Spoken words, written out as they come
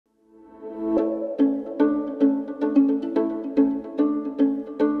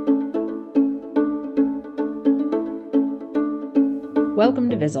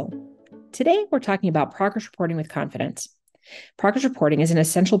Welcome to Vizzle. Today, we're talking about progress reporting with confidence. Progress reporting is an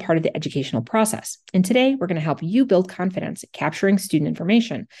essential part of the educational process, and today we're going to help you build confidence at capturing student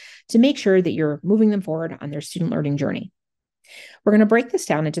information to make sure that you're moving them forward on their student learning journey. We're going to break this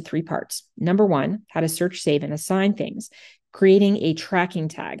down into 3 parts. Number 1, how to search, save, and assign things, creating a tracking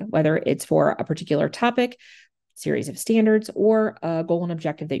tag, whether it's for a particular topic, series of standards, or a goal and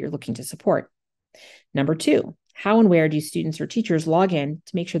objective that you're looking to support. Number 2, how and where do students or teachers log in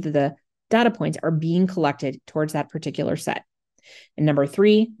to make sure that the data points are being collected towards that particular set? And number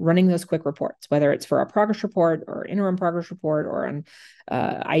 3, running those quick reports, whether it's for a progress report or interim progress report or an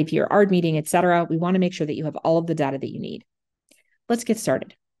IEP or ARD meeting, etc. We want to make sure that you have all of the data that you need. Let's get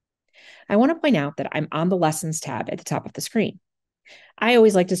started. I want to point out that I'm on the Lessons tab at the top of the screen. I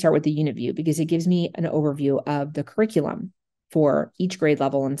always like to start with the unit view because it gives me an overview of the curriculum for each grade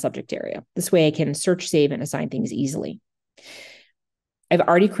level and subject area. This way I can search, save, and assign things easily. I've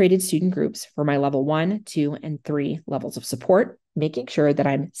already created student groups for my level 1, 2, and 3 levels of support, making sure that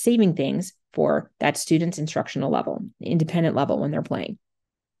I'm saving things for that student's instructional level, independent level when they're playing.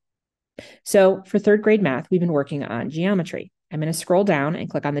 So for 3rd grade math, we've been working on geometry. I'm going to scroll down and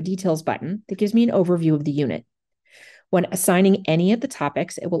click on the details button that gives me an overview of the unit. When assigning any of the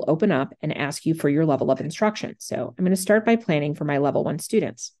topics, it will open up and ask you for your level of instruction. So I'm going to start by planning for my level 1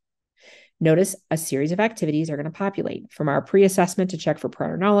 students. Notice a series of activities are going to populate, from our pre-assessment to check for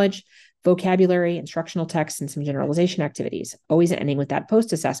prior knowledge, vocabulary, instructional text, and some generalization activities, always ending with that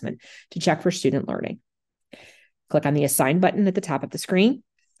post-assessment to check for student learning. Click on the Assign button at the top of the screen.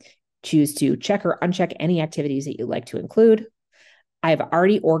 Choose to check or uncheck any activities that you'd like to include. I've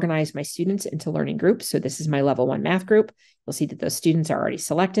already organized my students into learning groups. So this is my level 1 math group. You'll see that those students are already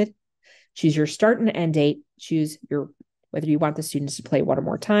selected. Choose your start and end date. Choose whether you want the students to play 1 or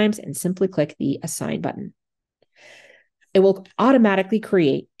more times, and simply click the Assign button. It will automatically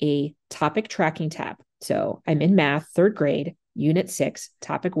create a topic tracking tab. So I'm in math, 3rd grade, unit 6,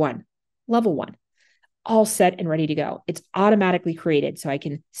 topic 1, level 1, all set and ready to go. It's automatically created so I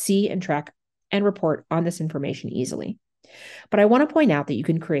can see and track and report on this information easily. But I want to point out that you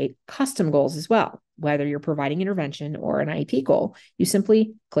can create custom goals as well. Whether you're providing intervention or an IEP goal, you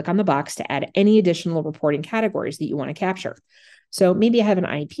simply click on the box to add any additional reporting categories that you want to capture. So maybe I have an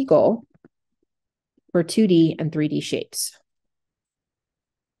IEP goal for 2D and 3D shapes.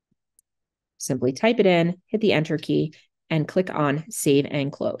 Simply type it in, hit the Enter key, and click on Save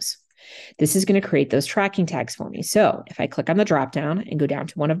and Close. This is going to create those tracking tags for me. So if I click on the dropdown and go down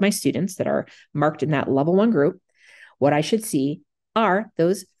to one of my students that are marked in that level 1 group, what I should see are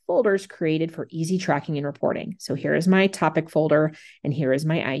those folders created for easy tracking and reporting. So here is my topic folder, and here is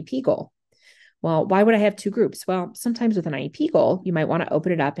my IEP goal. Well, why would I have 2 groups? Well, sometimes with an IEP goal, you might want to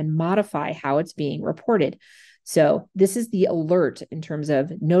open it up and modify how it's being reported. So this is the alert in terms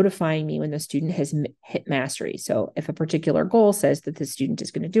of notifying me when the student has hit mastery. So if a particular goal says that the student is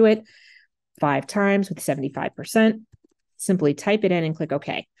going to do it 5 times with 75%, simply type it in and click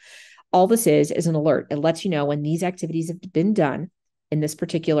OK. All this is an alert. It lets you know when these activities have been done in this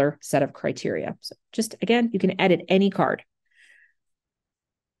particular set of criteria. So just, again, you can edit any card.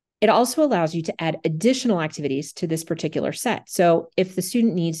 It also allows you to add additional activities to this particular set. So if the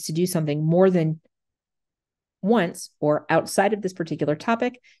student needs to do something more than once or outside of this particular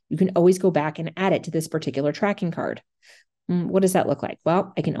topic, you can always go back and add it to this particular tracking card. What does that look like?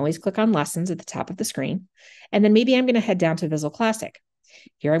 Well, I can always click on Lessons at the top of the screen, and then maybe I'm going to head down to Vizzle Classic.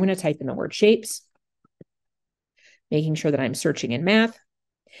 Here I'm going to type in the word shapes, making sure that I'm searching in math,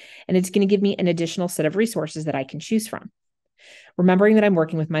 and it's going to give me an additional set of resources that I can choose from. Remembering that I'm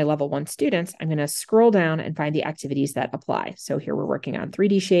working with my level 1 students, I'm going to scroll down and find the activities that apply. So here we're working on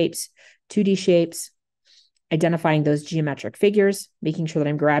 3D shapes, 2D shapes, identifying those geometric figures, making sure that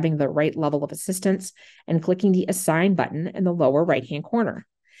I'm grabbing the right level of assistance, and clicking the Assign button in the lower right-hand corner.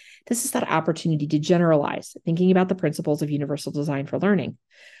 This is that opportunity to generalize, thinking about the principles of universal design for learning.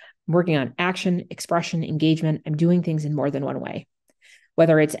 I'm working on action, expression, engagement. I'm doing things in more than one way.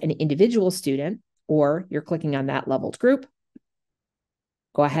 Whether it's an individual student or you're clicking on that leveled group,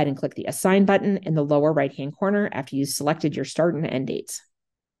 go ahead and click the Assign button in the lower right-hand corner after you've selected your start and end dates.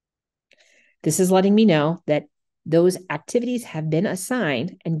 This is letting me know that those activities have been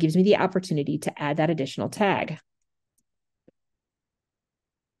assigned and gives me the opportunity to add that additional tag.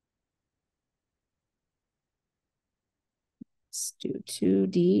 Let's do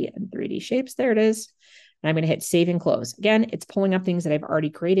 2D and 3D shapes. There it is. And I'm going to hit Save and Close. Again, it's pulling up things that I've already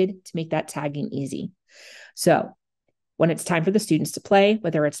created to make that tagging easy. So when it's time for the students to play,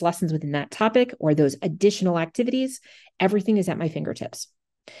 whether it's lessons within that topic or those additional activities, everything is at my fingertips.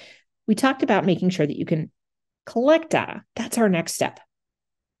 We talked about making sure that you can collect data. That's our next step.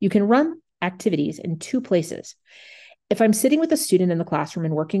 You can run activities in two places. If I'm sitting with a student in the classroom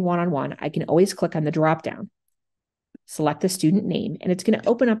and working one-on-one, I can always click on the drop-down, select the student name, and it's going to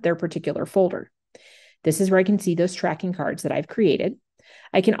open up their particular folder. This is where I can see those tracking cards that I've created.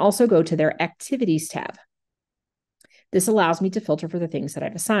 I can also go to their activities tab. This allows me to filter for the things that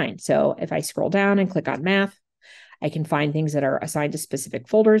I've assigned. So if I scroll down and click on math, I can find things that are assigned to specific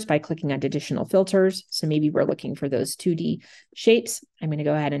folders by clicking on additional filters. So maybe we're looking for those 2D shapes. I'm going to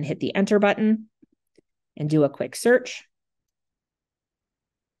go ahead and hit the enter button and do a quick search.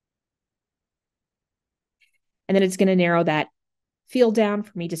 And then it's going to narrow that field down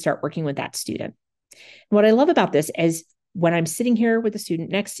for me to start working with that student. And what I love about this is when I'm sitting here with the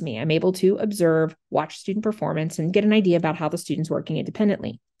student next to me, I'm able to observe, watch student performance, and get an idea about how the student's working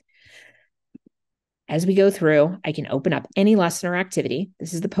independently. As we go through, I can open up any lesson or activity.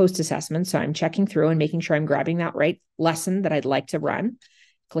 This is the post-assessment, so I'm checking through and making sure I'm grabbing that right lesson that I'd like to run,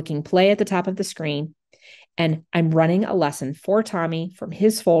 clicking play at the top of the screen, and I'm running a lesson for Tommy from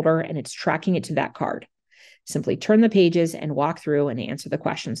his folder, and it's tracking it to that card. Simply turn the pages and walk through and answer the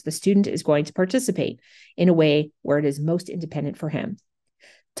questions. The student is going to participate in a way where it is most independent for him.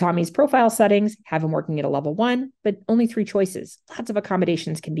 Tommy's profile settings have him working at a level 1, but only 3 choices. Lots of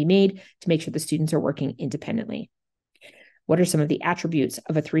accommodations can be made to make sure the students are working independently. What are some of the attributes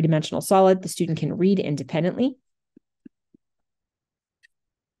of a 3-dimensional solid? The student can read independently.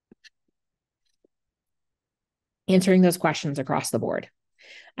 Answering those questions across the board.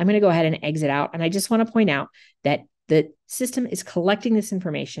 I'm going to go ahead and exit out. And I just want to point out that the system is collecting this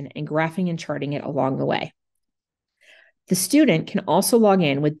information and graphing and charting it along the way. The student can also log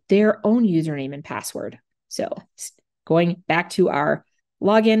in with their own username and password. So going back to our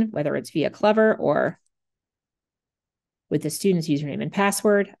login, whether it's via Clever or with the student's username and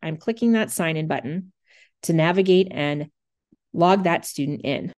password, I'm clicking that sign in button to navigate and log that student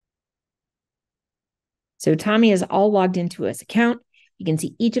in. So Tommy is all logged into his account. You can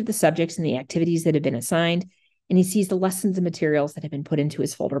see each of the subjects and the activities that have been assigned, and he sees the lessons and materials that have been put into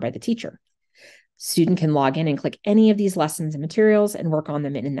his folder by the teacher. Student can log in and click any of these lessons and materials and work on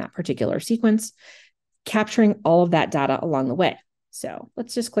them in that particular sequence, capturing all of that data along the way. So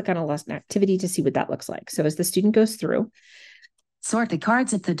let's just click on a lesson activity to see what that looks like. So as the student goes through, sort the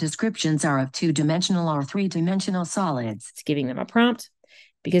cards if the descriptions are of 2-dimensional or 3-dimensional solids. It's giving them a prompt.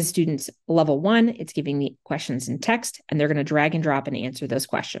 Because students level 1, it's giving me questions in text, and they're going to drag and drop and answer those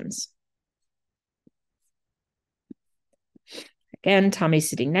questions. Again,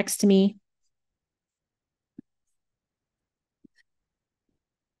 Tommy's sitting next to me.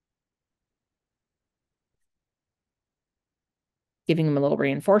 Giving them a little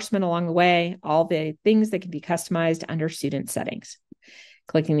reinforcement along the way, all the things that can be customized under student settings.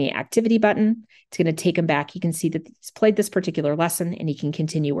 Clicking the activity button, it's going to take him back. He can see that he's played this particular lesson and he can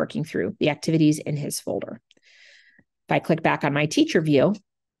continue working through the activities in his folder. If I click back on my teacher view,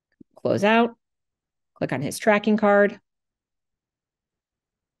 close out, click on his tracking card,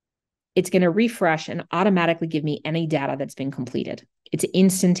 it's going to refresh and automatically give me any data that's been completed. It's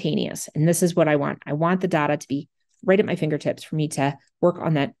instantaneous. And this is what I want. I want the data to be right at my fingertips for me to work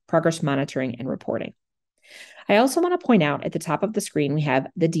on that progress monitoring and reporting. I also want to point out at the top of the screen, we have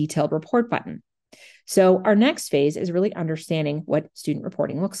the detailed report button. So our next phase is really understanding what student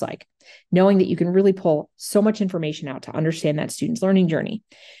reporting looks like, knowing that you can really pull so much information out to understand that student's learning journey.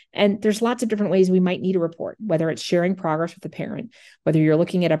 And there's lots of different ways we might need a report, whether it's sharing progress with the parent, whether you're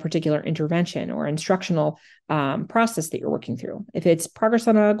looking at a particular intervention or instructional process that you're working through, if it's progress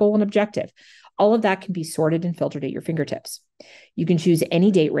on a goal and objective. All of that can be sorted and filtered at your fingertips. You can choose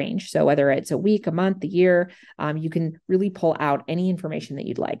any date range. So whether it's a week, a month, a year, you can really pull out any information that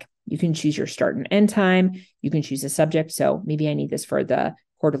you'd like. You can choose your start and end time. You can choose a subject. So maybe I need this for the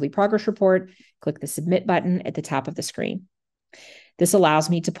quarterly progress report. Click the submit button at the top of the screen. This allows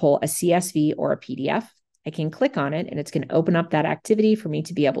me to pull a CSV or a PDF. I can click on it and it's going to open up that activity for me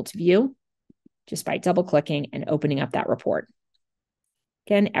to be able to view just by double clicking and opening up that report.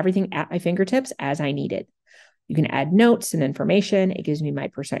 Again, everything at my fingertips as I need it. You can add notes and information. It gives me my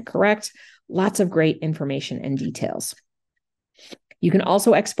percent correct. Lots of great information and details. You can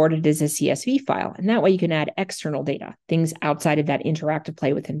also export it as a CSV file, and that way you can add external data, things outside of that interactive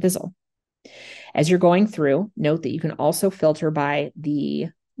play within Vizzle. As you're going through, note that you can also filter by the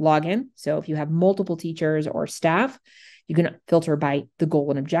login. So if you have multiple teachers or staff, you can filter by the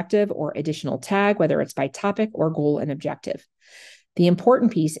goal and objective or additional tag, whether it's by topic or goal and objective. The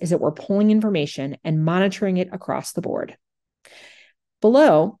important piece is that we're pulling information and monitoring it across the board.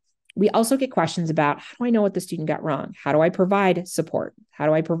 Below, We also get questions about, how do I know what the student got wrong? How do I provide support? How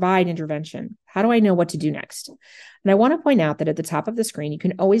do I provide intervention? How do I know what to do next? And I want to point out that at the top of the screen, you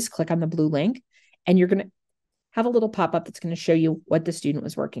can always click on the blue link, and you're going to have a little pop-up that's going to show you what the student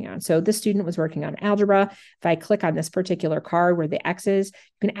was working on. So this student was working on algebra. If I click on this particular card where the X is,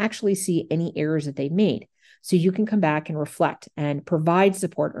 you can actually see any errors that they've made. So you can come back and reflect and provide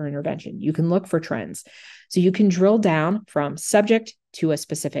support or intervention. You can look for trends. So you can drill down from subject to a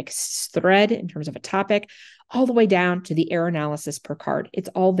specific thread in terms of a topic, all the way down to the error analysis per card. It's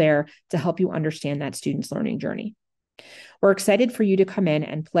all there to help you understand that student's learning journey. We're excited for you to come in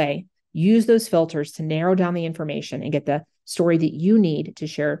and play. Use those filters to narrow down the information and get the story that you need to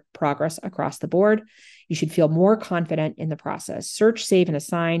share progress across the board. You should feel more confident in the process. Search, save, and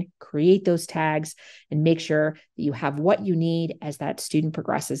assign, create those tags, and make sure that you have what you need as that student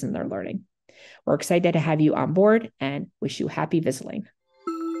progresses in their learning. We're excited to have you on board and wish you happy visiting.